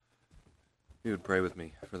You would pray with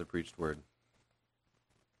me for the preached word.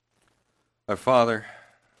 Our Father,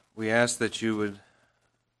 we ask that you would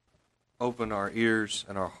open our ears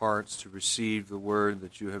and our hearts to receive the word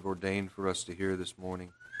that you have ordained for us to hear this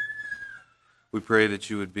morning. We pray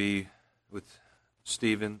that you would be with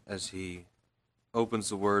Stephen as he opens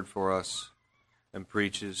the word for us and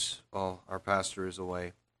preaches while our pastor is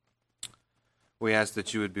away. We ask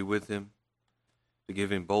that you would be with him to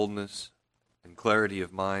give him boldness and clarity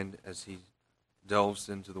of mind as he delves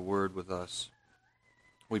into the word with us.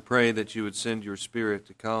 We pray that you would send your Spirit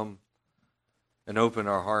to come and open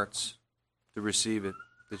our hearts to receive it,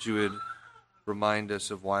 that you would remind us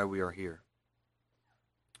of why we are here.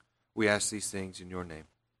 We ask these things in your name.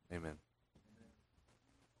 Amen.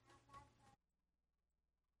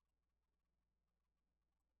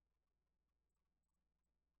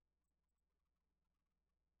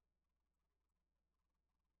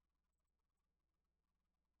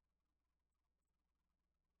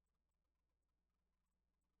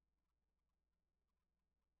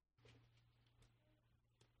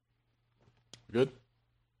 Good?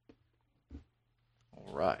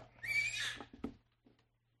 All right.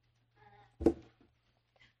 Get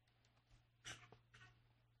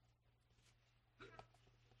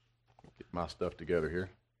my stuff together here.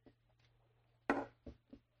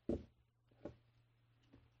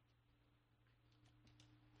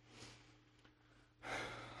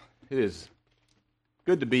 It is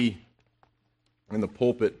good to be in the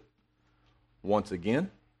pulpit once again.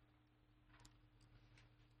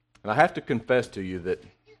 And I have to confess to you that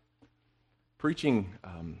preaching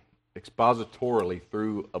expositorily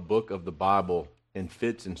through a book of the Bible in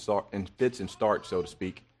fits and starts, so to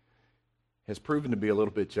speak, has proven to be a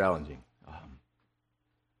little bit challenging.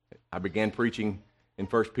 I began preaching in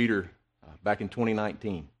 1 Peter back in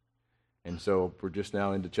 2019, and so we're just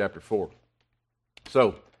now into chapter 4.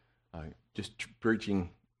 So, just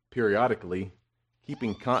preaching periodically,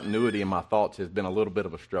 keeping continuity in my thoughts has been a little bit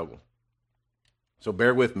of a struggle. So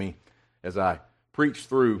bear with me as I preach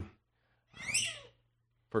through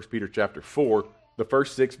 1 Peter chapter 4, the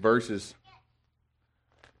first 6 verses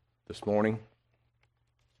this morning.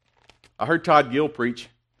 I heard Todd Gill preach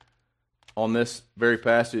on this very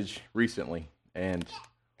passage recently, and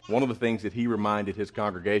one of the things that he reminded his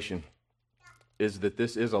congregation is that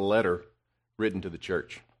this is a letter written to the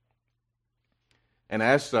church. And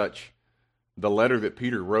as such, the letter that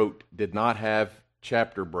Peter wrote did not have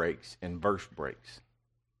chapter breaks and verse breaks.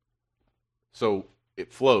 So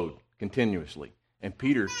it flowed continuously. And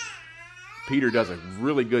Peter does a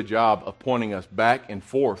really good job of pointing us back and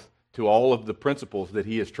forth to all of the principles that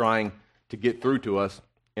he is trying to get through to us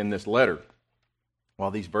in this letter.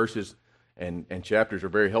 While these verses and chapters are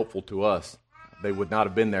very helpful to us, they would not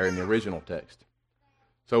have been there in the original text.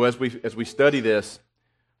 So as we study this,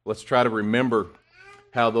 let's try to remember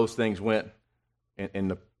how those things went in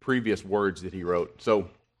the previous words that he wrote. So,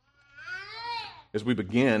 as we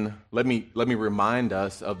begin, let me remind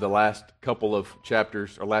us of the last couple of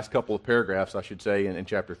chapters, or last couple of paragraphs, I should say, in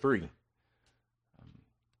chapter 3.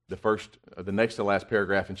 The next to last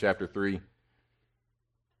paragraph in chapter 3,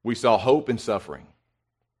 we saw hope in suffering.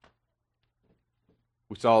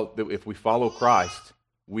 We saw that if we follow Christ,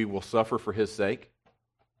 we will suffer for His sake,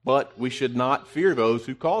 but we should not fear those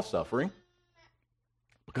who cause suffering,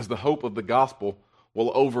 because the hope of the gospel will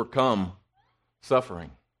overcome suffering.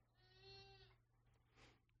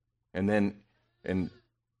 And then in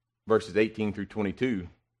verses 18 through 22,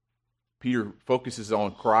 Peter focuses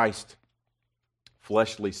on Christ's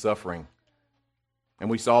fleshly suffering. And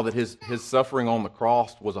we saw that his suffering on the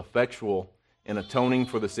cross was effectual in atoning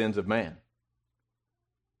for the sins of man.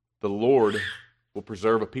 The Lord will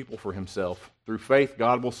preserve a people for Himself. Through faith,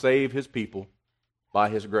 God will save His people by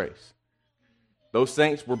His grace. Those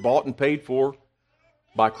saints were bought and paid for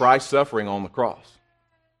by Christ's suffering on the cross.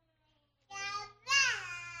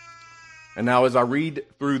 And now as I read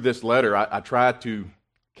through this letter, I try to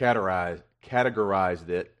categorize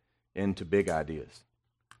it into big ideas.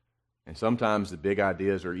 And sometimes the big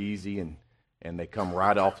ideas are easy and they come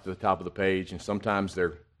right off to the top of the page, and sometimes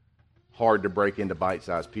they're hard to break into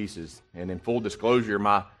bite-sized pieces. And in full disclosure,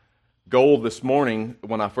 my goal this morning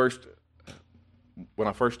when I first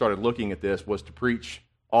started looking at this was to preach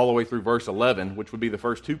all the way through verse 11, which would be the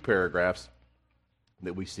first 2 paragraphs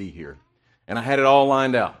that we see here. And I had it all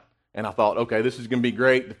lined out. And I thought, okay, this is going to be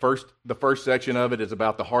great. The first section of it is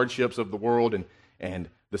about the hardships of the world, and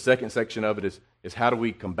the second section of it is how do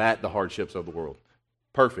we combat the hardships of the world.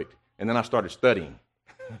 Perfect. And then I started studying.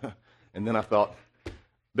 And then I thought,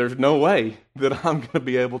 there's no way that I'm going to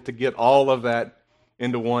be able to get all of that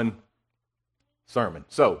into one sermon.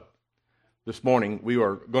 So, this morning, we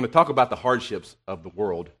are going to talk about the hardships of the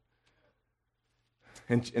world.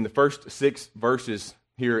 In the first 6 verses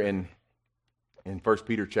here in 1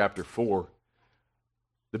 Peter chapter 4,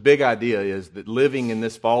 the big idea is that living in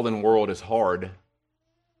this fallen world is hard,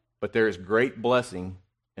 but there is great blessing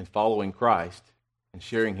in following Christ and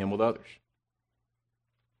sharing Him with others.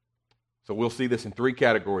 So we'll see this in 3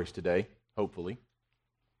 categories today, hopefully,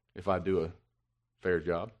 if I do a fair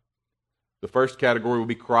job. The first category will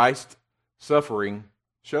be Christ suffering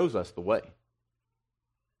shows us the way.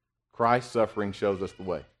 Christ's suffering shows us the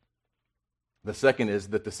way. The second is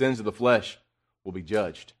that the sins of the flesh will be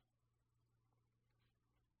judged.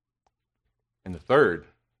 And the third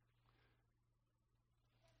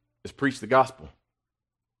is preach the gospel.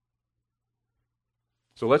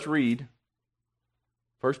 So let's read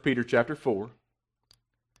 1 Peter chapter 4,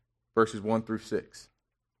 verses 1 through 6.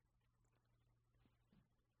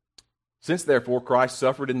 Since therefore Christ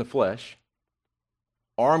suffered in the flesh,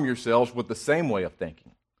 arm yourselves with the same way of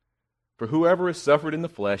thinking. For whoever has suffered in the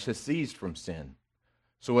flesh has ceased from sin,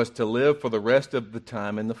 so as to live for the rest of the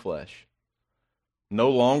time in the flesh,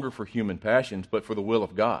 no longer for human passions, but for the will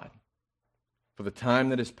of God. For the time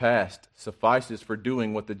that is past suffices for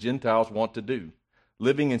doing what the Gentiles want to do,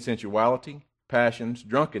 living in sensuality, passions,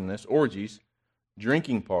 drunkenness, orgies,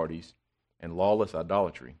 drinking parties, and lawless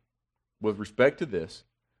idolatry. With respect to this,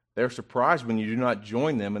 they are surprised when you do not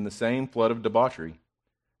join them in the same flood of debauchery,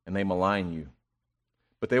 and they malign you.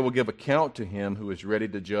 But they will give account to Him who is ready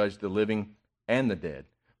to judge the living and the dead.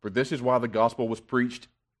 For this is why the gospel was preached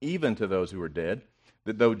even to those who are dead,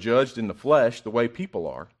 that though judged in the flesh the way people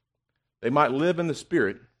are, they might live in the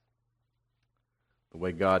Spirit the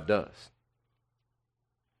way God does.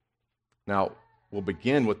 Now, we'll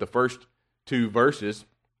begin with the first 2 verses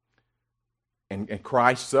and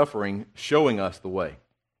Christ's suffering showing us the way.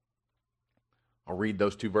 I'll read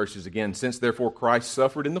those 2 verses again. Since therefore Christ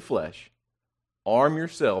suffered in the flesh, arm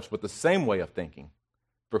yourselves with the same way of thinking.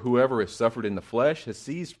 For whoever has suffered in the flesh has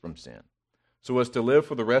ceased from sin, so as to live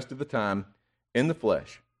for the rest of the time in the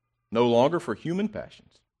flesh, no longer for human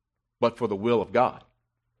passions, but for the will of God.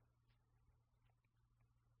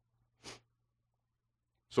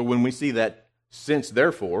 So when we see that since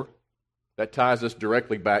therefore, that ties us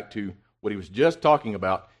directly back to what he was just talking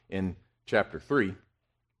about in chapter 3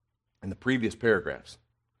 in the previous paragraphs.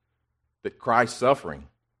 That Christ's suffering,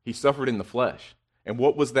 he suffered in the flesh. And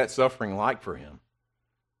what was that suffering like for him?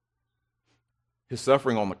 His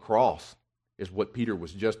suffering on the cross is what Peter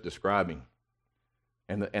was just describing.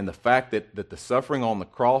 And the fact that the suffering on the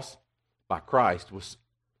cross by Christ was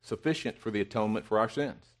sufficient for the atonement for our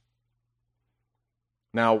sins.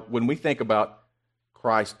 Now, when we think about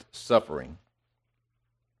Christ's suffering,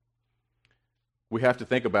 we have to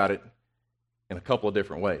think about it in a couple of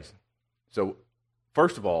different ways. So,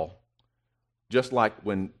 first of all, just like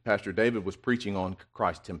when Pastor David was preaching on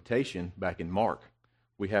Christ's temptation back in Mark,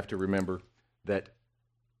 we have to remember that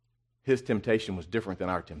his temptation was different than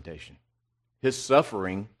our temptation. His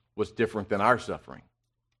suffering was different than our suffering.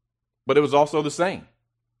 But it was also the same.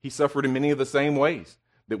 He suffered in many of the same ways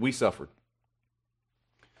that we suffered.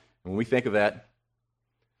 And when we think of that,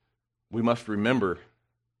 we must remember,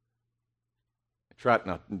 try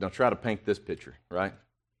to paint this picture, right?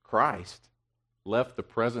 Christ left the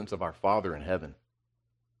presence of our Father in heaven.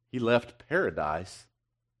 He left paradise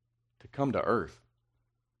to come to earth.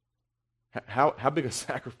 How big a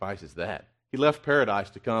sacrifice is that? He left paradise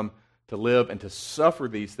to come to live and to suffer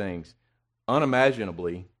these things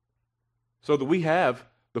unimaginably so that we have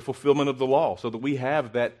the fulfillment of the law, so that we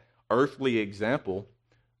have that earthly example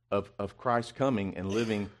of Christ coming and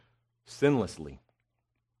living sinlessly,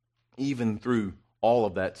 even through all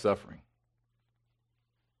of that suffering.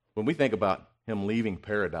 When we think about him leaving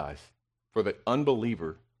paradise, for the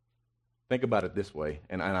unbeliever, think about it this way,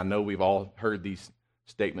 and I know we've all heard these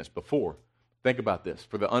statements before. Think about this.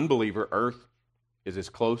 For the unbeliever, earth is as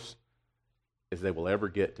close as they will ever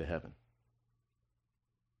get to heaven.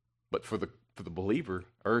 But for the believer,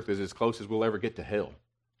 earth is as close as we'll ever get to hell.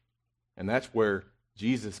 And that's where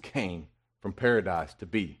Jesus came from paradise to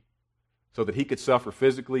be, so that he could suffer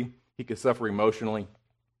physically, he could suffer emotionally,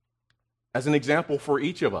 as an example for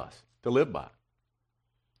each of us to live by.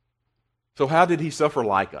 So how did he suffer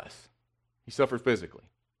like us? He suffered physically.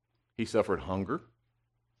 He suffered hunger,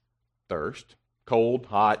 thirst, cold,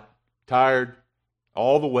 hot, tired,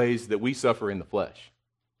 all the ways that we suffer in the flesh.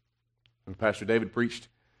 And Pastor David preached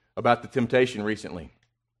about the temptation recently,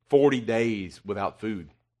 40 days without food.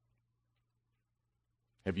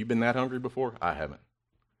 Have you been that hungry before? I haven't.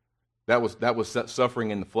 That was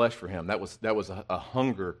suffering in the flesh for him. That was a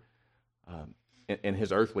hunger in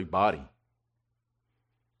his earthly body.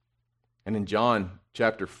 And in John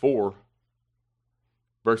chapter 4,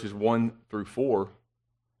 verses 1 through 4,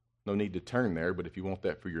 no need to turn there, but if you want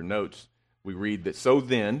that for your notes, we read that, "So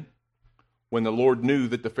then, when the Lord knew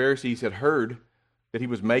that the Pharisees had heard that he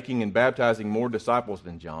was making and baptizing more disciples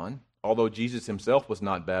than John, although Jesus himself was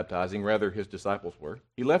not baptizing, rather his disciples were,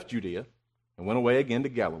 he left Judea and went away again to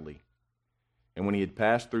Galilee. And when he had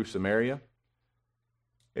passed through Samaria,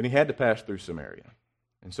 and he had to pass through Samaria,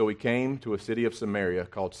 and so he came to a city of Samaria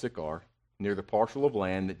called Sychar, near the parcel of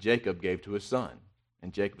land that Jacob gave to his son.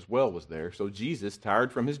 And Jacob's well was there. So Jesus,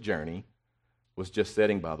 tired from his journey, was just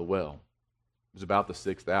sitting by the well. It was about the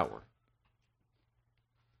 6th hour.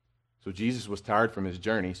 So Jesus was tired from his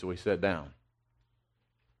journey, so he sat down.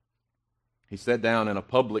 He sat down in a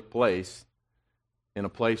public place, in a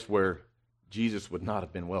place where Jesus would not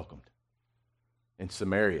have been welcomed. In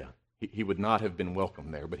Samaria, he would not have been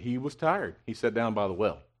welcomed there, but he was tired. He sat down by the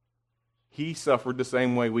well. He suffered the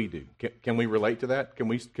same way we do. Can we relate to that? Can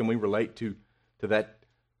we relate to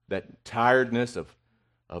that tiredness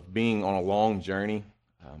of being on a long journey?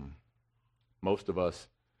 Most of us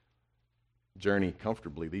journey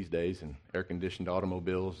comfortably these days in air-conditioned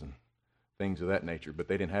automobiles and things of that nature, but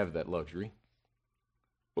they didn't have that luxury.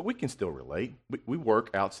 But we can still relate. We work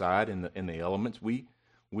outside in the elements. We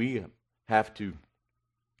have to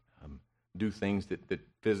do things that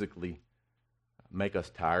physically make us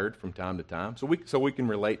tired from time to time. So we can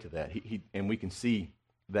relate to that. And we can see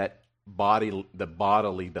that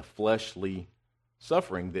the fleshly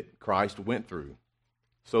suffering that Christ went through,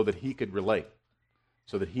 so that he could relate,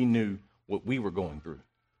 so that he knew what we were going through.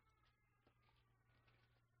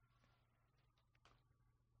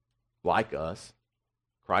 Like us,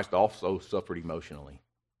 Christ also suffered emotionally.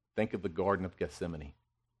 Think of the Garden of Gethsemane.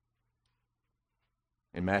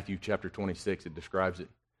 In Matthew chapter 26, it describes it.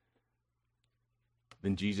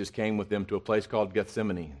 Then Jesus came with them to a place called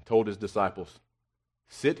Gethsemane and told his disciples,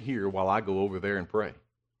 "Sit here while I go over there and pray."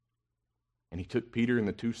 And he took Peter and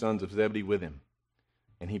the 2 sons of Zebedee with him,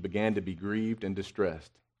 and he began to be grieved and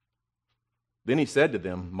distressed. Then he said to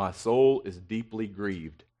them, "My soul is deeply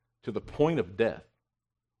grieved to the point of death.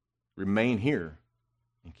 Remain here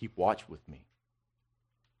and keep watch with me."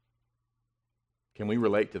 Can we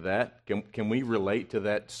relate to that? Can we relate to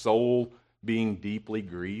that soul being deeply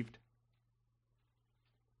grieved?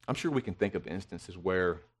 I'm sure we can think of instances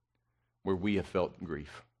where we have felt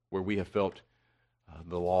grief, where we have felt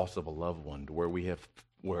the loss of a loved one, where we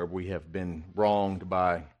have been wronged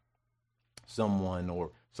by someone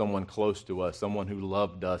or someone close to us, someone who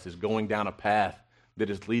loved us is going down a path that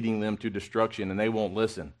is leading them to destruction and they won't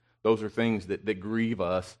listen. Those are things that grieve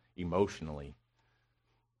us emotionally.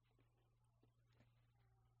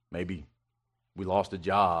 Maybe we lost a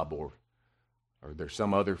job, or there's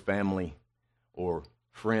some other family or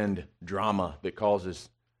friend drama that causes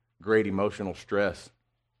great emotional stress.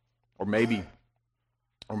 Or maybe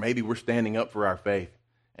we're standing up for our faith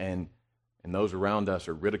and those around us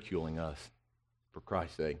are ridiculing us for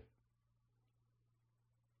Christ's sake.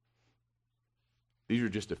 These are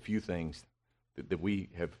just a few things that we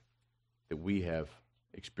have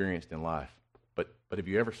experienced in life. But have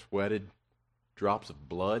you ever sweated drops of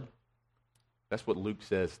blood? That's what Luke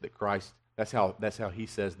says that Christ. That's how he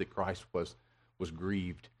says that Christ was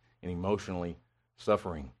grieved and emotionally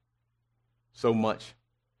suffering so much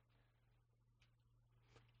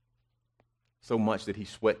that he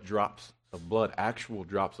sweat drops of blood, actual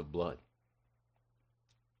drops of blood.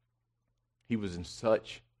 He was in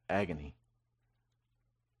such agony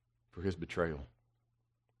for his betrayal,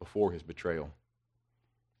 before his betrayal.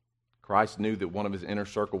 Christ knew that one of his inner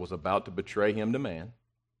circle was about to betray him to man,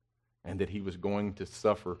 and that he was going to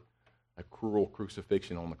suffer a cruel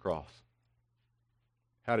crucifixion on the cross.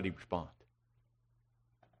 How did he respond?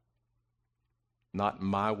 "Not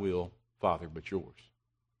my will, Father, but yours."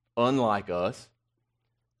 Unlike us,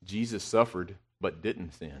 Jesus suffered but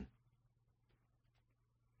didn't sin.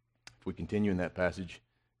 If we continue in that passage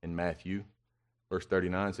in Matthew, verse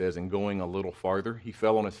 39 says, "And going a little farther, he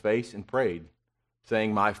fell on his face and prayed,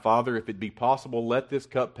 saying, 'My Father, if it be possible, let this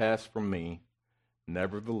cup pass from me.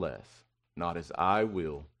 Nevertheless, not as I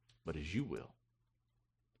will, but as you will.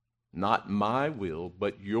 Not my will,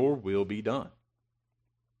 but your will be done.'"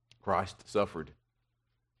 Christ suffered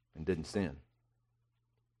and didn't sin.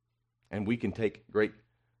 And we can take great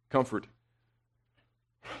comfort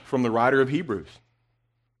from the writer of Hebrews.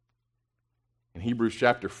 In Hebrews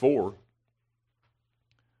chapter 4,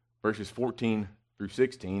 verses 14 through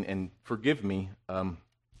 16, and forgive me, you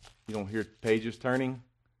don't hear pages turning.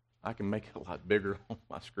 I can make it a lot bigger on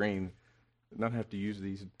my screen. I don't have to use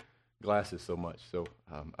these glasses so much, so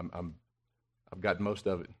I've got most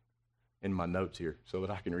of it in my notes here so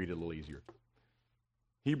that I can read it a little easier.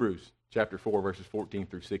 Hebrews chapter 4, verses 14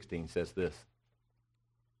 through 16 says this.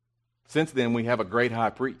 Since then we have a great high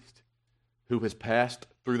priest who has passed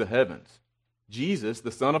through the heavens, Jesus,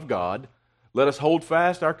 the Son of God. Let us hold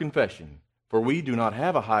fast our confession, for we do not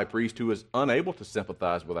have a high priest who is unable to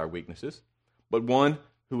sympathize with our weaknesses, but one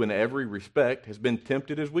who in every respect has been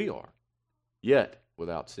tempted as we are, yet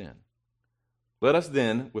without sin. Let us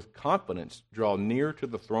then with confidence draw near to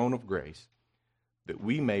the throne of grace, that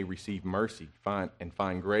we may receive mercy and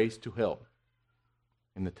find grace to help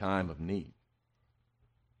in the time of need.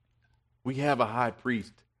 We have a high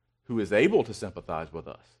priest who is able to sympathize with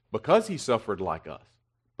us because he suffered like us,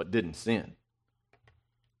 but didn't sin.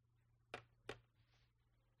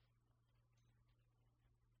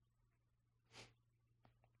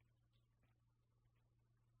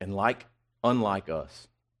 And unlike us,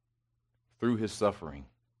 through his suffering,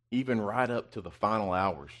 even right up to the final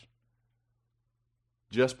hours,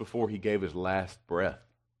 just before he gave his last breath,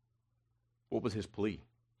 what was his plea?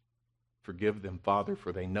 Forgive them, Father,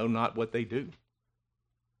 for they know not what they do.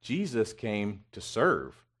 Jesus came to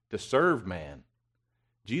serve man.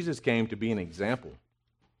 Jesus came to be an example.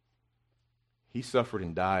 He suffered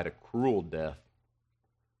and died a cruel death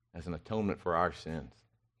as an atonement for our sins.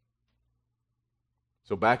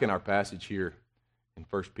 So back in our passage here in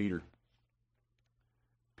 1 Peter,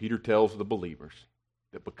 Peter tells the believers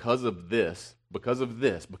that because of those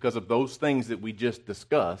things that we just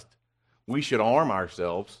discussed, we should arm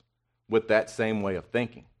ourselves with that same way of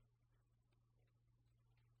thinking.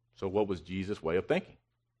 So what was Jesus' way of thinking?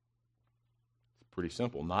 It's pretty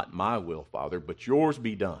simple. Not my will, Father, but yours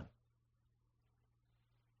be done.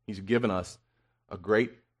 He's given us a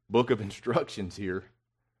great book of instructions here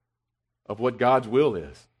of what God's will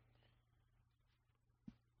is.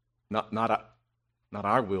 Not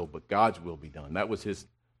our will, but God's will be done. That was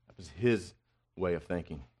his way of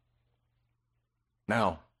thinking.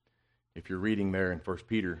 Now, if you're reading there in 1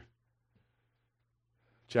 Peter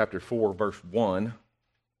chapter 4, verse 1,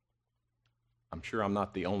 I'm sure I'm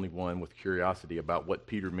not the only one with curiosity about what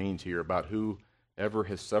Peter means here about whoever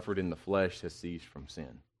has suffered in the flesh has ceased from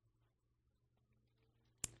sin.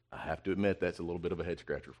 I have to admit that's a little bit of a head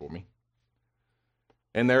scratcher for me.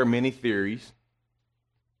 And there are many theories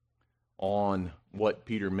on what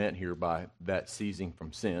Peter meant here by that ceasing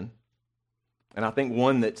from sin. And I think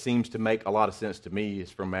one that seems to make a lot of sense to me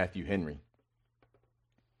is from Matthew Henry.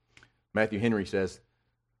 Matthew Henry says,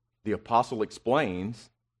 the apostle explains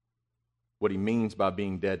what he means by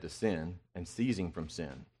being dead to sin and ceasing from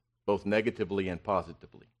sin, both negatively and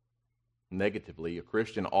positively. Negatively, a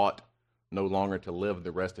Christian ought no longer to live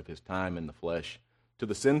the rest of his time in the flesh to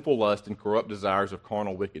the sinful lust and corrupt desires of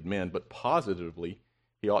carnal wicked men, but positively,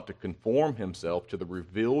 he ought to conform himself to the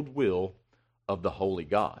revealed will of the holy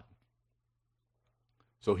God.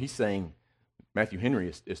 So he's saying, Matthew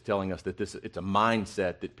Henry is telling us that it's a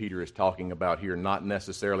mindset that Peter is talking about here, not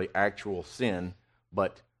necessarily actual sin,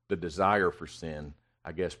 but the desire for sin,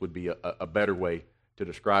 I guess would be a better way to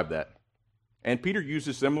describe that. And Peter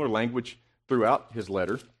uses similar language throughout his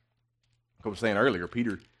letter. Like I was saying earlier,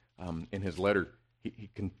 Peter, in his letter,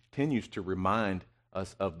 he continues to remind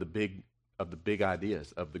us of the big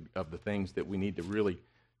ideas, of the things that we need to really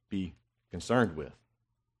be concerned with.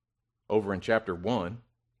 Over in chapter 1,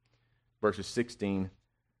 verses 16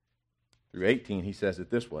 through 18, he says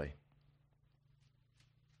it this way.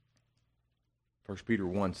 1 Peter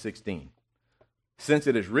 1:16. Since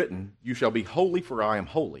it is written, you shall be holy, for I am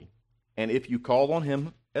holy. And if you call on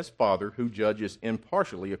him as Father, who judges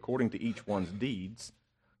impartially according to each one's deeds,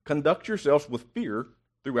 conduct yourselves with fear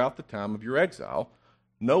throughout the time of your exile,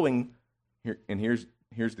 knowing, and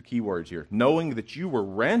here's the key words here, knowing that you were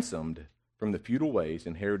ransomed from the futile ways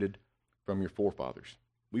inherited from your forefathers.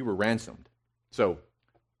 We were ransomed. So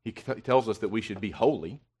he tells us that we should be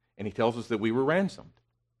holy, and he tells us that we were ransomed.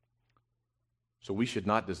 So we should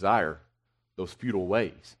not desire those futile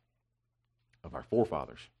ways of our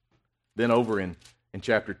forefathers. Then over in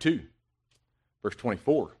chapter 2, verse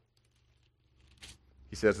 24,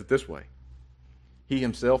 he says it this way. He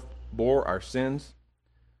himself bore our sins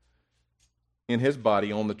in his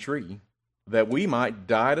body on the tree, that we might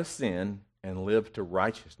die to sin and live to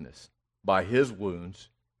righteousness. By his wounds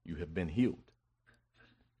you have been healed.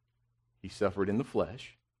 He suffered in the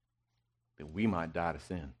flesh that we might die to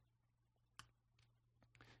sin.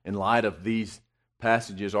 In light of these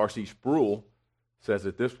passages, R.C. Sproul says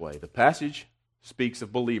it this way. The passage speaks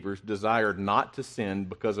of believers desired not to sin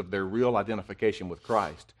because of their real identification with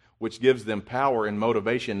Christ, which gives them power and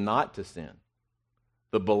motivation not to sin.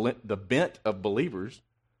 The bent of believers'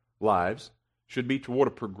 lives should be toward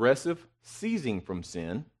a progressive ceasing from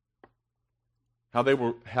sin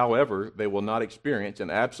However, they will not experience an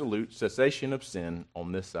absolute cessation of sin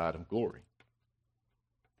on this side of glory.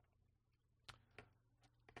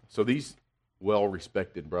 So these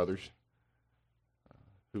well-respected brothers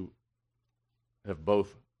who have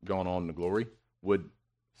both gone on to glory would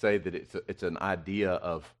say that it's an idea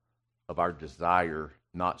of our desire,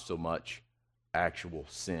 not so much actual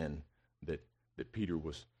sin that Peter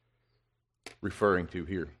was referring to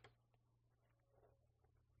here.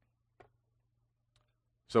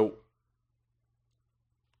 So,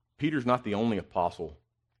 Peter's not the only apostle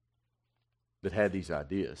that had these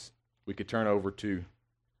ideas. We could turn over to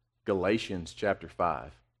Galatians chapter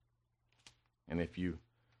 5. And if you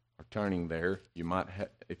are turning there, you might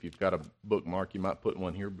if you've got a bookmark, you might put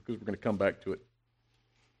one here because we're going to come back to it.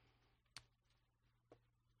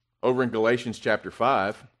 Over in Galatians chapter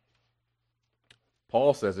 5,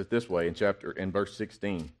 Paul says it this way in verse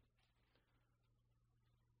 16.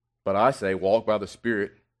 But I say, walk by the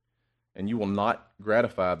Spirit, and you will not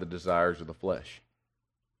gratify the desires of the flesh.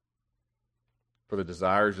 For the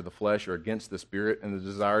desires of the flesh are against the Spirit, and the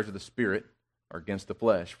desires of the Spirit are against the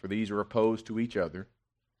flesh. For these are opposed to each other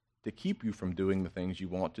to keep you from doing the things you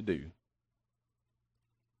want to do.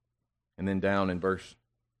 And then down in verse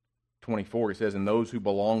 24, it says, and those who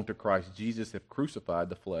belong to Christ Jesus have crucified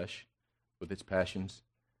the flesh with its passions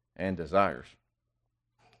and desires.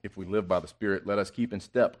 If we live by the Spirit, let us keep in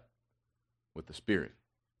step with the Spirit.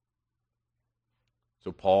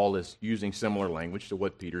 So Paul is using similar language to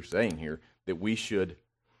what Peter's saying here, that we should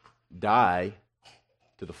die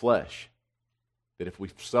to the flesh. That if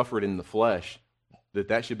we've suffered in the flesh,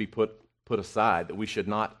 that should be put aside, that we should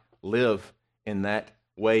not live in that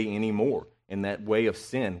way anymore, in that way of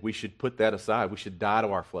sin. We should put that aside. We should die to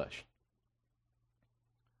our flesh.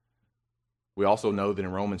 We also know that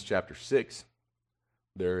in Romans chapter 6,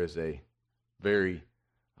 there is a very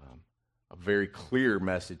clear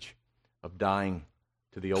message of dying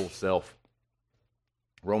to the old self.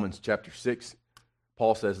 Romans chapter 6,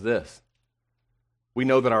 Paul says this, we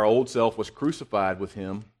know that our old self was crucified with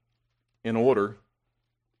him in order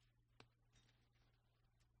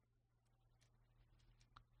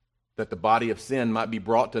that the body of sin might be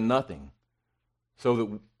brought to nothing, so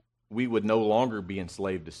that we would no longer be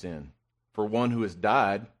enslaved to sin. For one who has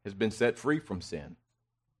died has been set free from sin.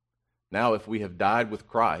 Now, if we have died with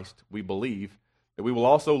Christ, we believe that we will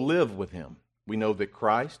also live with him. We know that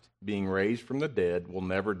Christ, being raised from the dead, will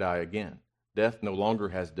never die again. Death no longer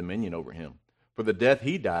has dominion over him. For the death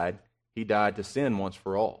he died to sin once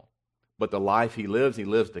for all. But the life he lives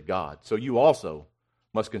to God. So you also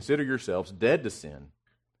must consider yourselves dead to sin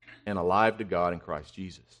and alive to God in Christ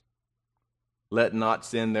Jesus. Let not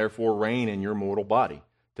sin therefore reign in your mortal body,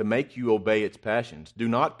 to make you obey its passions. Do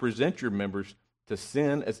not present your members to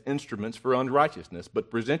sin as instruments for unrighteousness,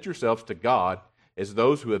 but present yourselves to God as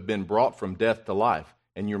those who have been brought from death to life,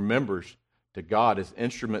 and your members to God as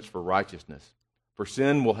instruments for righteousness. For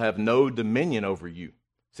sin will have no dominion over you,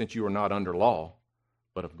 since you are not under law,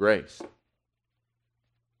 but of grace.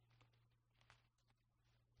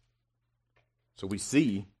 So we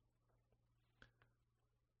see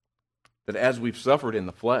that as we've suffered in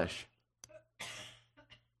the flesh,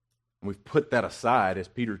 and we've put that aside, as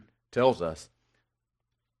Peter tells us,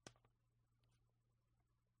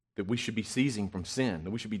 that we should be ceasing from sin,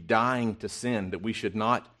 that we should be dying to sin, that we should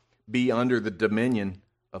not be under the dominion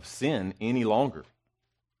of sin any longer.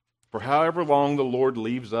 For however long the Lord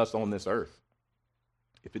leaves us on this earth,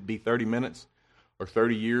 if it be 30 minutes or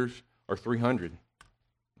 30 years or 300,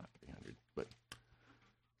 not 300, but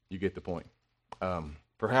you get the point.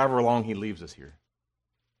 For however long he leaves us here,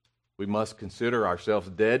 we must consider ourselves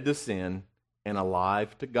dead to sin and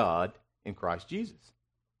alive to God in Christ Jesus.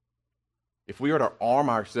 If we are to arm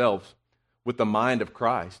ourselves with the mind of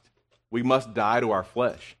Christ, we must die to our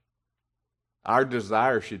flesh. Our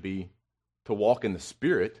desire should be to walk in the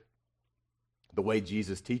Spirit the way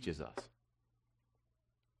Jesus teaches us,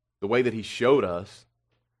 the way that he showed us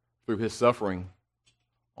through his suffering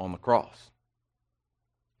on the cross,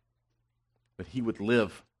 that he would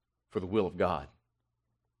live for the will of God.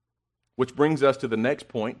 Which brings us to the next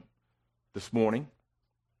point this morning.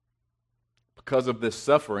 Because of this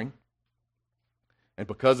suffering and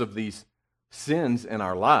because of these sins in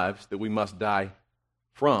our lives that we must die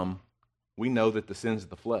from, we know that the sins of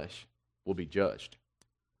the flesh will be judged.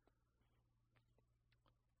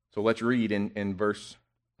 So let's read in verse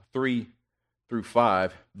 3 through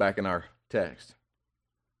 5 back in our text.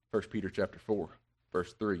 1 Peter chapter 4,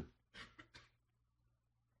 verse 3.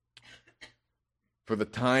 For the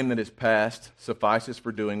time that is past suffices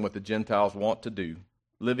for doing what the Gentiles want to do,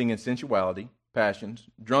 living in sensuality, passions,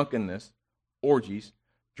 drunkenness, orgies,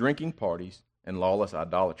 drinking parties, and lawless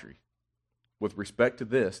idolatry. With respect to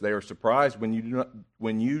this, they are surprised when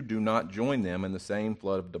you do not join them in the same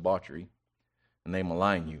flood of debauchery, and they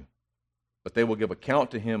malign you. But they will give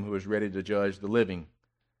account to him who is ready to judge the living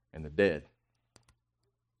and the dead.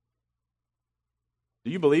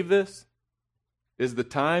 Do you believe this? Is the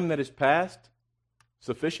time that has passed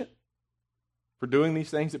sufficient for doing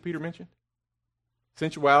these things that Peter mentioned?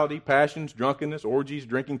 Sensuality, passions, drunkenness, orgies,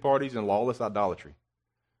 drinking parties, and lawless idolatry.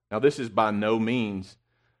 Now, this is by no means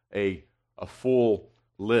a full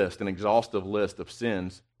list, an exhaustive list of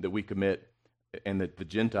sins that we commit and that the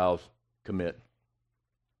Gentiles commit.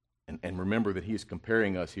 And remember that he's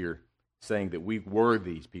comparing us here, saying that we were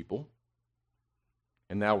these people,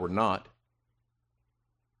 and now we're not.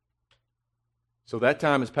 So that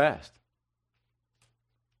time has passed.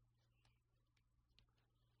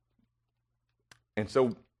 And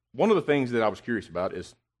so one of the things that I was curious about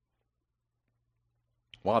is,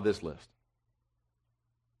 why this list?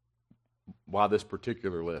 Why this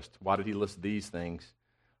particular list? Why did he list these things?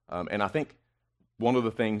 And I think one of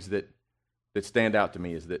the things that stand out to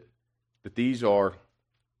me is that these are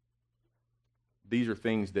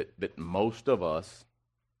things that most of us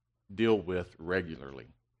deal with regularly.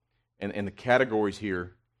 And the categories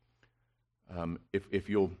here, if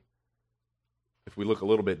we look a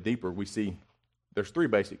little bit deeper, we see there's three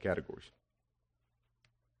basic categories.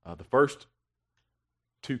 The first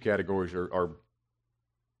two categories are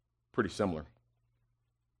pretty similar.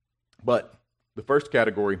 But the first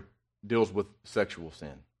category deals with sexual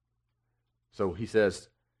sin. So he says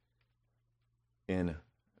in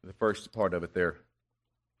the first part of it there,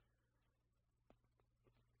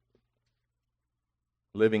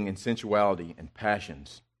 living in sensuality and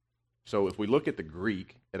passions. So if we look at the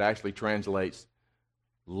Greek, it actually translates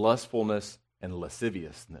lustfulness and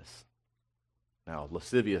lasciviousness. Now,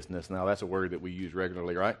 lasciviousness, that's a word that we use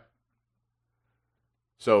regularly, right?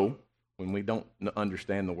 So, when we don't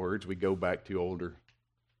understand the words, we go back to older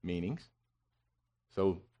meanings. So,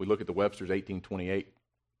 if we look at the Webster's 1828,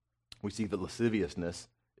 we see that lasciviousness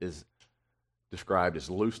is described as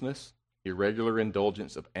looseness, irregular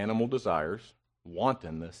indulgence of animal desires,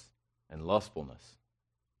 wantonness, and lustfulness.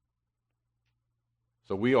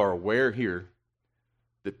 So we are aware here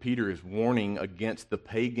that Peter is warning against the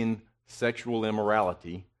pagan sexual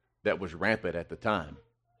immorality that was rampant at the time.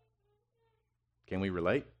 Can we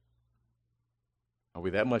relate? Are we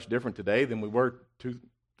that much different today than we were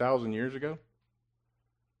 2,000 years ago?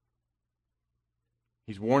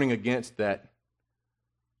 He's warning against that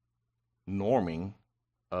norming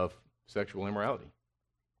of sexual immorality.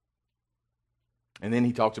 And then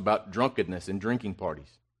he talks about drunkenness and drinking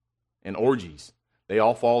parties and orgies. They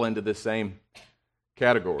all fall into this same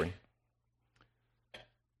category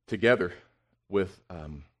together with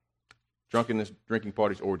drunkenness, drinking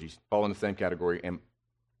parties, orgies, fall in the same category. And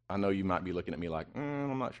I know you might be looking at me like,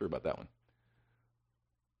 I'm not sure about that one.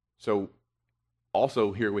 So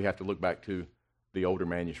also here we have to look back to the older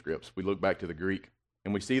manuscripts. We look back to the Greek,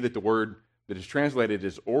 and we see that the word that is translated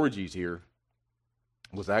as orgies here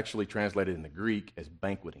was actually translated in the Greek as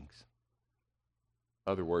banquetings.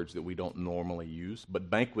 Other words that we don't normally use, but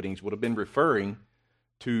banquetings would have been referring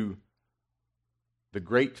to the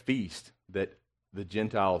great feast that the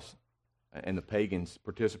Gentiles and the pagans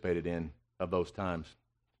participated in of those times,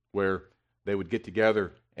 where they would get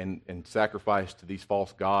together and sacrifice to these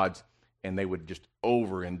false gods, and they would just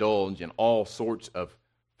overindulge in all sorts of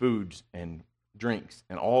foods and drinks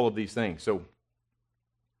and all of these things. So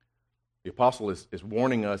the apostle is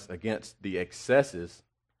warning us against the excesses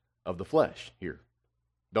of the flesh here.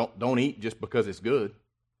 Don't eat just because it's good.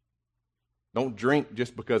 Don't drink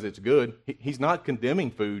just because it's good. He's not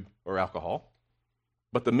condemning food or alcohol,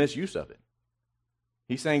 but the misuse of it.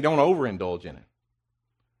 He's saying don't overindulge in it.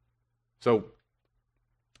 So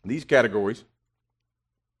these categories,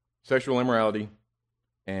 sexual immorality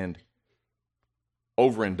and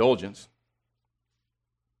overindulgence,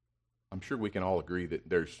 I'm sure we can all agree that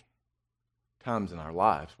there's times in our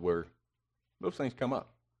lives where those things come up,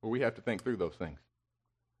 where we have to think through those things.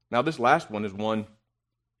 Now, this last one is one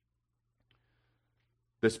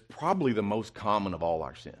that's probably the most common of all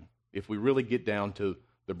our sin. If we really get down to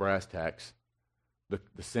the brass tacks, the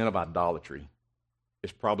sin of idolatry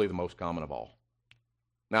is probably the most common of all.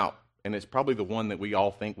 Now, and it's probably the one that we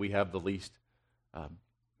all think we have the least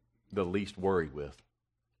worry with.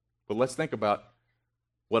 But let's think about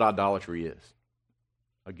what idolatry is.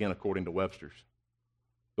 Again, according to Webster's.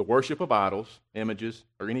 The worship of idols, images,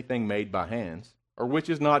 or anything made by hands, or which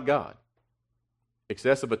is not God.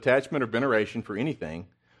 Excessive attachment or veneration for anything,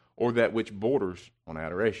 or that which borders on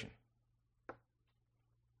adoration.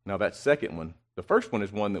 Now that second one, the first one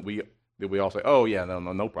is one that that we all say, oh, yeah,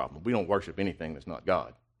 no problem. We don't worship anything that's not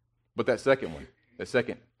God. But that second one, that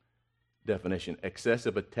second definition,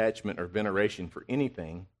 excessive attachment or veneration for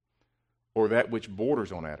anything or that which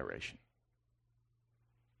borders on adoration.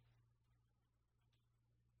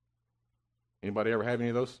 Anybody ever have any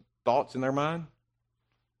of those thoughts in their mind?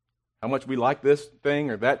 How much we like this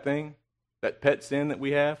thing or that thing, that pet sin that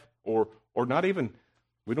we have, or not even,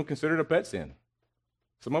 we don't consider it a pet sin.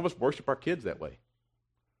 Some of us worship our kids that way.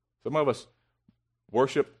 Some of us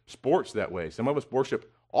worship sports that way. Some of us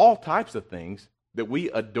worship all types of things that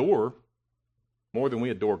we adore more than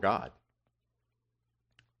we adore God.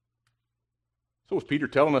 So is Peter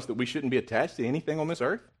telling us that we shouldn't be attached to anything on this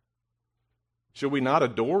earth? Should we not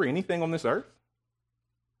adore anything on this earth?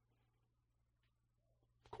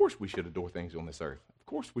 Of course we should adore things on this earth. Of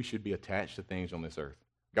course we should be attached to things on this earth.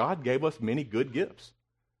 God gave us many good gifts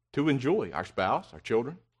to enjoy: our spouse, our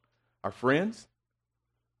children, our friends,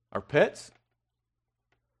 our pets.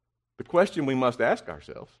 The question we must ask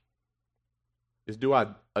ourselves is, do I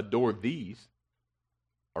adore these,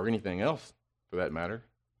 or anything else for that matter,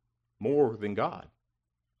 more than God?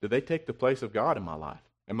 Do they take the place of God in my life?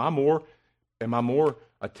 Am I more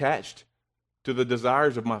attached to the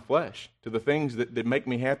desires of my flesh, to the things that make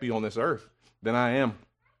me happy on this earth, than I am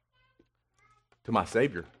to my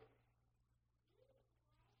Savior?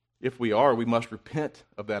 If we are, we must repent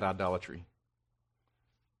of that idolatry.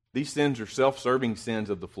 These sins are self-serving sins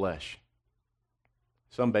of the flesh.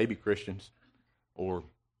 Some baby Christians or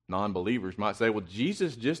non-believers might say, well,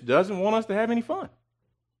 Jesus just doesn't want us to have any fun.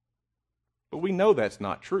 But we know that's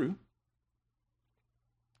not true.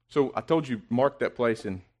 So I told you, mark that place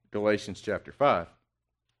in Galatians chapter 5.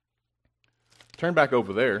 Turn back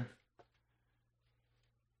over there.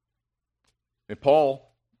 And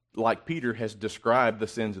Paul, like Peter, has described the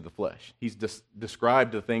sins of the flesh. He's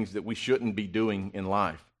described the things that we shouldn't be doing in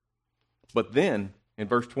life. But then, in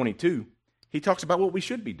verse 22, he talks about what we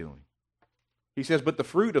should be doing. He says, but the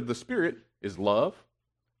fruit of the Spirit is love,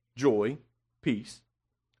 joy, peace,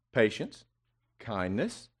 patience,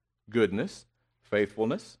 kindness, goodness,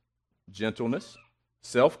 faithfulness, gentleness,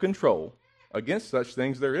 self-control. Against such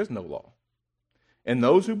things there is no law. And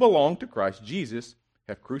those who belong to Christ Jesus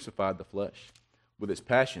have crucified the flesh with its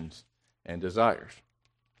passions and desires.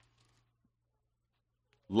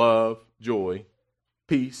 Love, joy,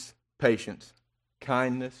 peace, patience,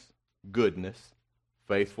 kindness, goodness,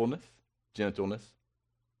 faithfulness, gentleness,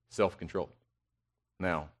 self-control.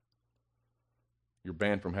 Now, you're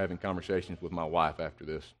banned from having conversations with my wife after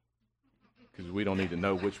this, because we don't need to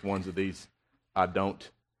know which ones of these I don't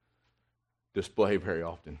display very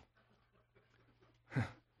often.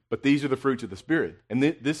 But these are the fruits of the Spirit. And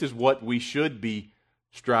this is what we should be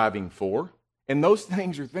striving for. And those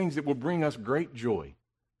things are things that will bring us great joy.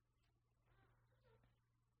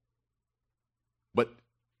 But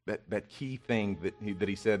that key thing that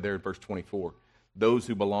he said there in verse 24, those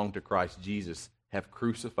who belong to Christ Jesus have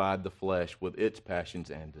crucified the flesh with its passions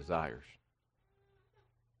and desires.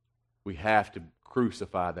 We have to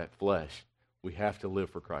crucify that flesh. We have to live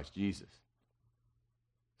for Christ Jesus.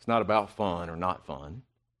 It's not about fun or not fun.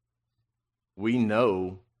 We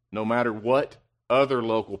know, no matter what other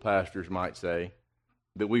local pastors might say,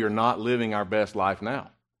 that we are not living our best life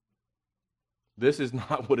now. This is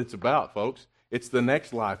not what it's about, folks. It's the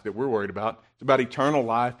next life that we're worried about. It's about eternal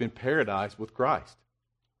life in paradise with Christ.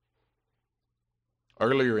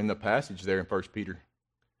 Earlier in the passage there in 1 Peter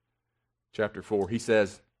chapter 4, he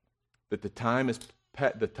says that the time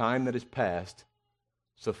that is past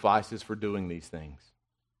suffices for doing these things.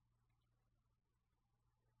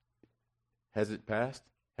 Has it passed?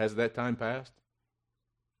 Has that time passed?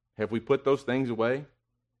 Have we put those things away?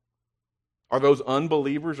 Are those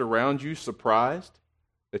unbelievers around you surprised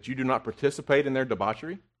that you do not participate in their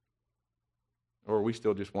debauchery? Or are we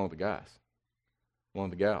still just one of the guys? One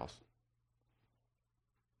of the gals?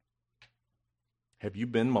 Have you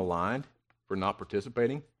been maligned for not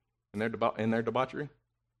participating in their debauchery?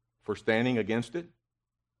 For standing against it?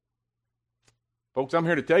 Folks, I'm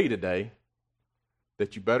here to tell you today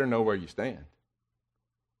that you better know where you stand.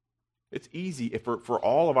 It's easy, for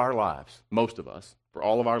all of our lives, most of us, for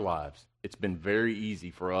all of our lives, it's been very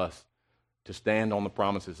easy for us to stand on the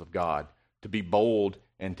promises of God, to be bold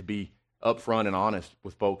and to be upfront and honest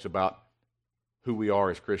with folks about who we are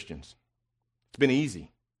as Christians. It's been easy.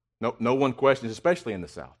 No one questions, especially in the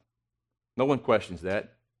South. No one questions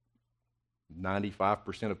that.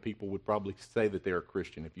 95% of people would probably say that they're a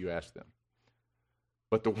Christian if you ask them.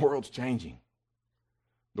 But the world's changing.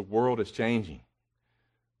 The world is changing.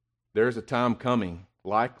 There's a time coming,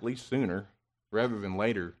 likely sooner rather than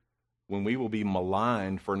later, when we will be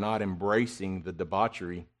maligned for not embracing the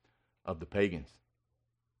debauchery of the pagans.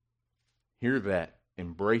 Hear that,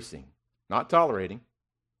 embracing, not tolerating,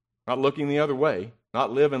 not looking the other way,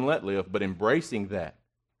 not live and let live, but embracing that.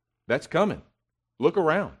 That's coming. Look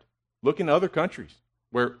around. Look in other countries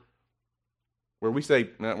where we say,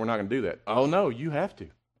 no, we're not going to do that. Oh, no, you have to.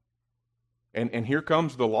 And here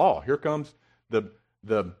comes the law. Here comes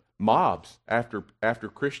the mobs after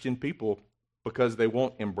Christian people because they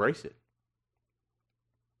won't embrace it.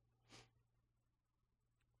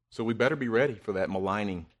 So we better be ready for that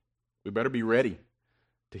maligning. We better be ready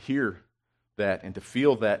to hear that and to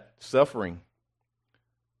feel that suffering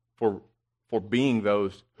for being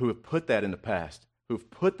those who have put that in the past, who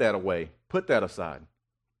have put that away, put that aside.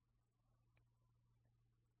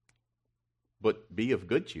 But be of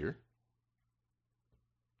good cheer,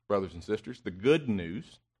 brothers and sisters. The good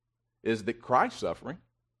news is that Christ's suffering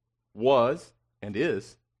was and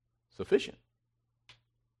is sufficient.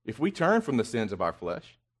 If we turn from the sins of our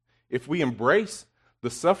flesh, if we embrace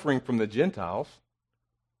the suffering from the Gentiles,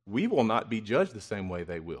 we will not be judged the same way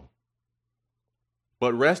they will.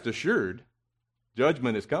 But rest assured,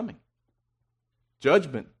 judgment is coming.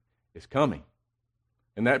 Judgment is coming.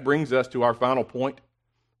 And that brings us to our final point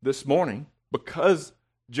this morning. Because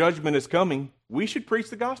judgment is coming, we should preach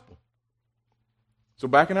the gospel. So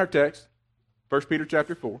back in our text, 1 Peter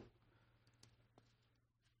chapter 4,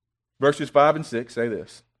 verses 5 and 6 say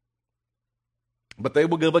this. But they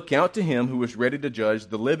will give account to him who is ready to judge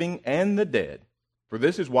the living and the dead. For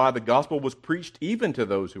this is why the gospel was preached even to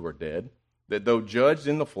those who are dead, that though judged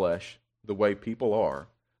in the flesh, the way people are,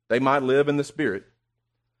 they might live in the spirit,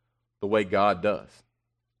 the way God does.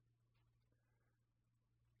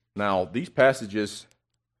 Now, these passages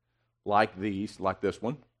like this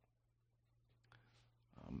one,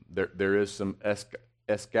 there is some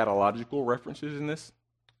eschatological references in this,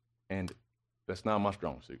 and that's not my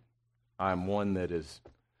strong suit. I'm one that is,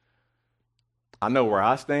 I know where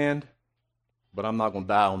I stand, but I'm not going to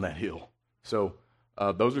die on that hill. So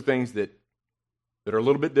those are things that are a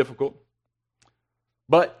little bit difficult,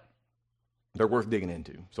 but they're worth digging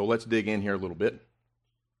into. So let's dig in here a little bit.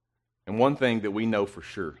 And one thing that we know for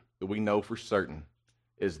sure, that we know for certain,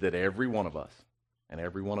 is that every one of us and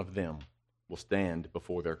every one of them will stand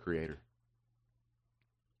before their Creator.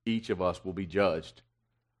 Each of us will be judged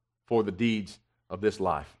for the deeds of this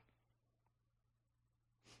life,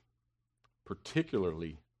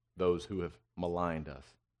 particularly those who have maligned us.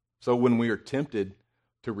 So when we are tempted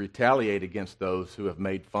to retaliate against those who have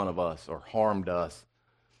made fun of us or harmed us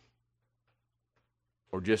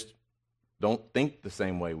or just don't think the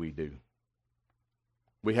same way we do,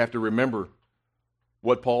 we have to remember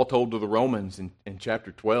what Paul told to the Romans in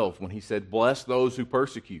chapter 12 when he said, "Bless those who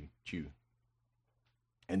persecute you.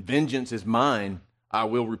 And vengeance is mine, I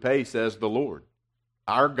will repay, says the Lord."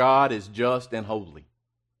 Our God is just and holy,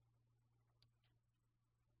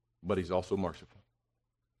 but he's also merciful.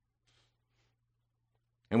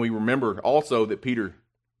 And we remember also that Peter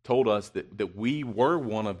told us that we were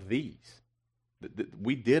one of these, that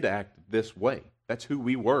we did act this way. That's who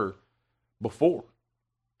we were before.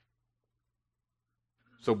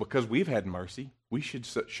 So because we've had mercy, we should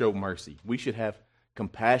show mercy. We should have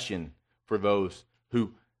compassion for those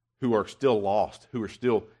who are still lost, who are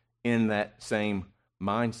still in that same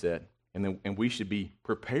mindset. And we should be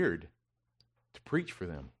prepared to preach for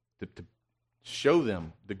them, to show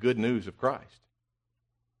them the good news of Christ.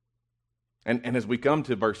 And as we come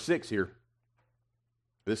to verse 6 here,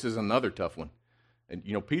 this is another tough one. And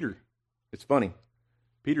Peter, it's funny.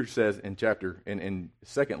 Peter says in the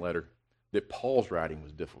second letter that Paul's writing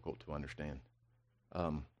was difficult to understand.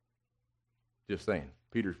 Just saying,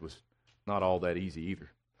 Peter's was not all that easy either.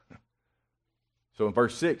 So in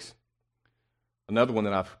verse 6, another one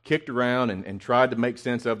that I've kicked around and tried to make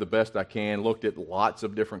sense of the best I can, looked at lots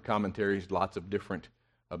of different commentaries, lots of different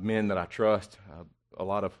men that I trust, a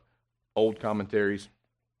lot of old commentaries.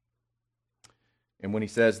 And when he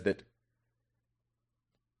says that,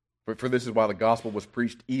 for this is why the gospel was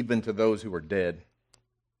preached even to those who are dead,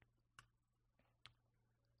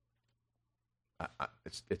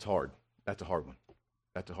 it's hard. That's a hard one.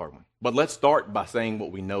 That's a hard one. But let's start by saying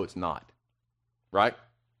what we know it's not. Right?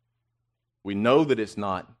 We know that it's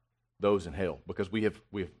not those in hell, because we have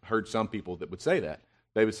heard some people that would say that.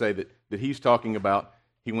 They would say that he's talking about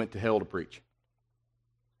he went to hell to preach.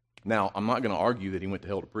 Now, I'm not going to argue that he went to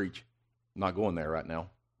hell to preach. I'm not going there right now.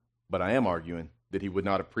 But I am arguing that he would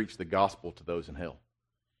not have preached the gospel to those in hell.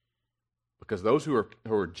 Because those who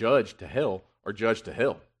are judged to hell are judged to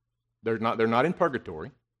hell. They're not in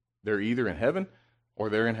purgatory. They're either in heaven or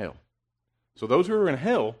they're in hell. So those who are in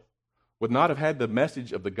hell would not have had the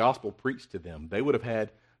message of the gospel preached to them. They would have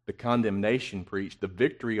had the condemnation preached, the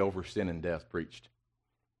victory over sin and death preached.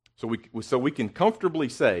 So we can comfortably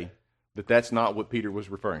say that that's not what Peter was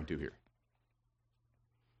referring to here.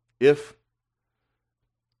 If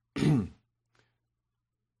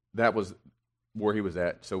that was where he was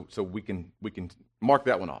at, so we can mark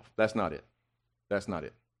that one off. That's not it. That's not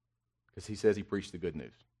it. Because he says he preached the good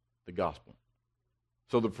news, the gospel.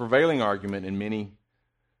 So the prevailing argument in many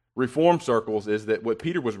Reform circles is that what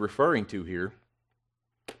Peter was referring to here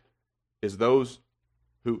is those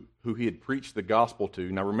who he had preached the gospel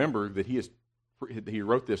to. Now remember that he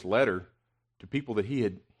wrote this letter to people that he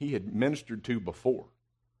had ministered to before.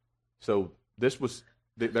 So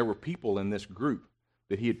there were people in this group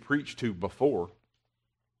that he had preached to before,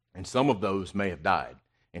 and some of those may have died.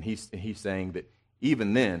 And he's saying that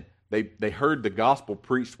even then they heard the gospel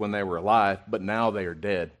preached when they were alive, but now they are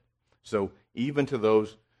dead. So even to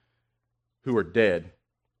those who are dead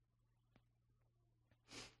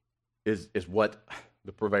is what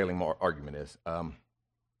the prevailing argument is. Like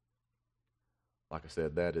I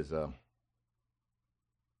said, that is a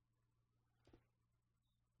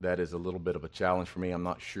little bit of a challenge for me. I'm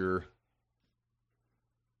not sure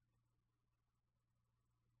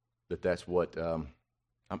that's what. I'm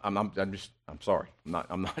sorry.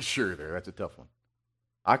 I'm not sure there. That's a tough one.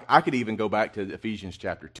 I could even go back to Ephesians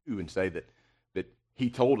chapter 2 and say that he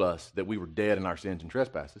told us that we were dead in our sins and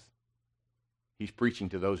trespasses. He's preaching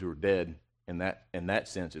to those who are dead in that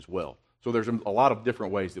sense as well. So there's a lot of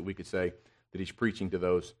different ways that we could say that he's preaching to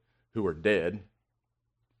those who are dead.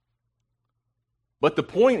 But the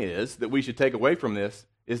point is that we should take away from this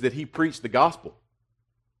is that he preached the gospel.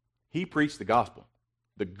 He preached the gospel,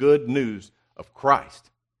 the good news of Christ.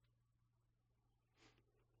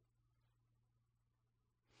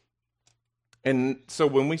 And so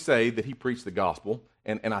when we say that he preached the gospel,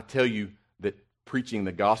 and I tell you that preaching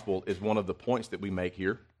the gospel is one of the points that we make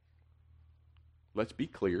here, let's be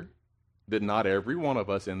clear that not every one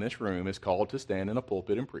of us in this room is called to stand in a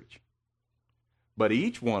pulpit and preach. But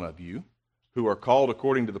each one of you who are called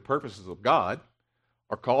according to the purposes of God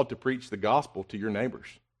are called to preach the gospel to your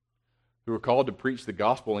neighbors, who are called to preach the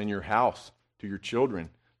gospel in your house, to your children,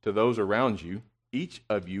 to those around you. Each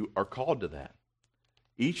of you are called to that.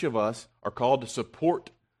 Each of us are called to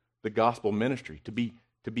support the gospel ministry, to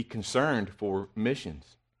be concerned for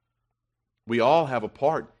missions. We all have a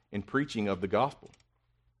part in preaching of the gospel.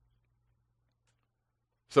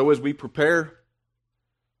 So as we prepare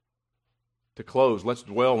to close, let's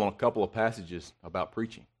dwell on a couple of passages about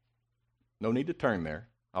preaching. No need to turn there.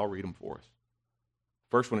 I'll read them for us.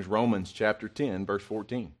 First one is Romans chapter 10, verse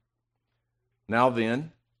 14. Now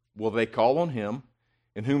then, will they call on him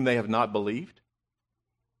in whom they have not believed?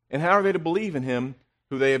 And how are they to believe in him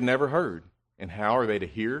who they have never heard? And how are they to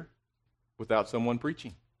hear without someone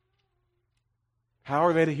preaching? How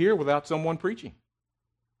are they to hear without someone preaching?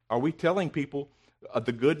 Are we telling people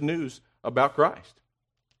the good news about Christ?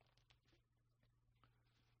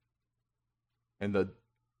 And the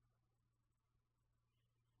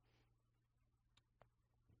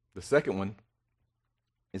second one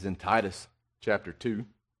is in Titus chapter 2.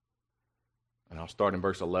 And I'll start in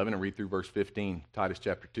verse 11 and read through verse 15, Titus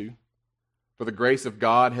chapter 2. For the grace of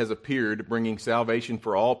God has appeared, bringing salvation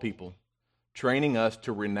for all people, training us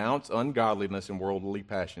to renounce ungodliness and worldly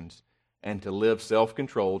passions, and to live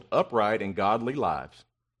self-controlled, upright, and godly lives.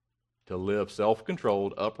 To live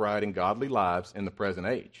self-controlled, upright, and godly lives in the present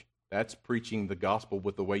age. That's preaching the gospel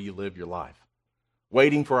with the way you live your life.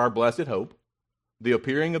 Waiting for our blessed hope, the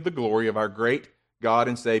appearing of the glory of our great God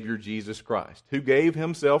and Savior Jesus Christ, who gave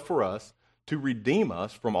himself for us to redeem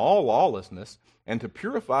us from all lawlessness and to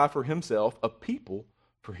purify for himself a people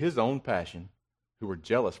for his own passion who are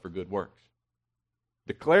jealous for good works.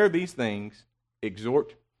 Declare these things,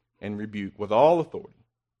 exhort and rebuke with all authority.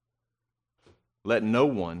 Let no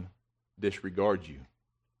one disregard you.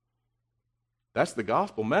 That's the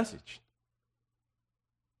gospel message.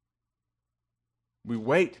 We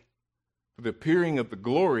wait for the appearing of the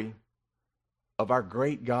glory of our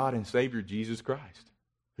great God and Savior Jesus Christ,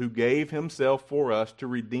 who gave himself for us to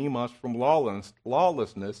redeem us from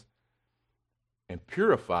lawlessness and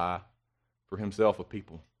purify for himself a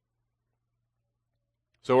people.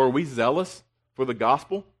 So are we zealous for the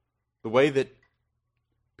gospel the way that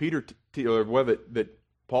that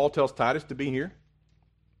Paul tells Titus to be here?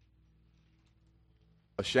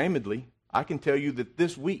 Ashamedly, I can tell you that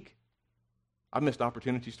this week I missed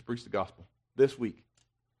opportunities to preach the gospel. This week.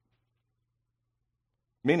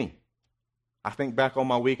 Many. I think back on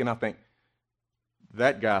my week and I think,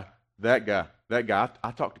 that guy.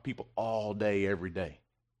 I talk to people all day, every day.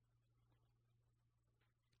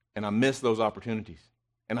 And I miss those opportunities.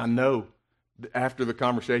 And I know after the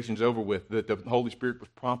conversation's over with, that the Holy Spirit was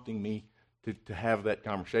prompting me to have that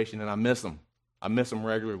conversation, and I miss them. I miss them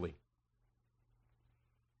regularly.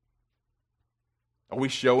 Are we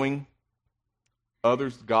showing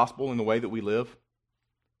others the gospel in the way that we live?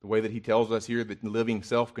 The way that he tells us here that living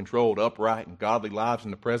self-controlled, upright, and godly lives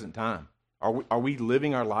in the present time. Are we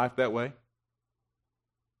living our life that way?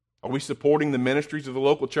 Are we supporting the ministries of the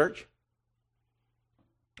local church?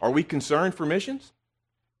 Are we concerned for missions?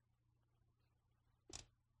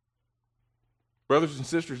 Brothers and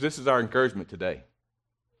sisters, this is our encouragement today.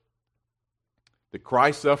 That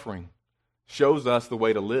Christ's suffering shows us the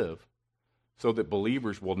way to live so that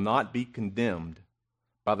believers will not be condemned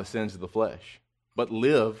by the sins of the flesh, but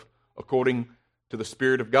live according to the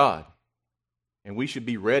Spirit of God. And we should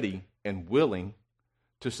be ready and willing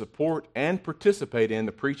to support and participate in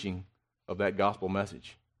the preaching of that gospel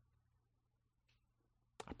message.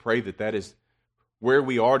 I pray that that is where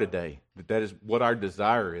we are today, that that is what our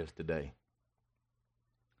desire is today.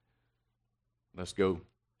 Let's go to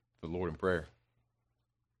the Lord in prayer.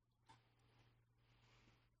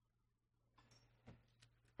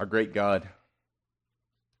 Our great God,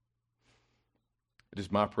 it is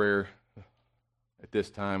my prayer at this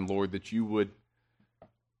time, Lord, that you would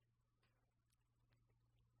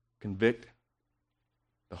convict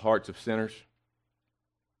the hearts of sinners.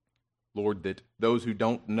 Lord, that those who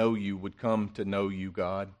don't know you would come to know you,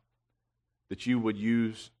 God. That you would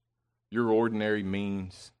use your ordinary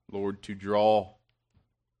means, Lord, to draw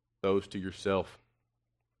those to yourself.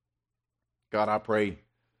 God, I pray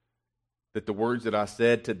that the words that I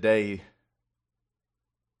said today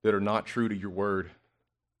that are not true to your word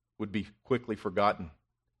would be quickly forgotten.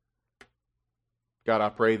 God, I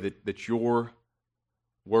pray that your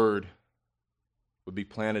word would be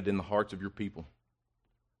planted in the hearts of your people,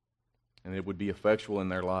 and it would be effectual in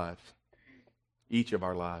their lives, each of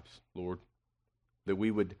our lives, Lord, that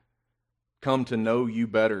we would come to know you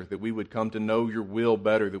better, that we would come to know your will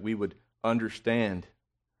better, that we would understand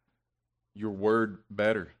your word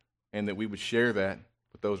better, and that we would share that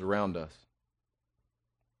with those around us.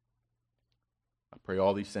 I pray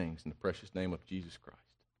all these things in the precious name of Jesus Christ.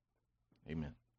 Amen.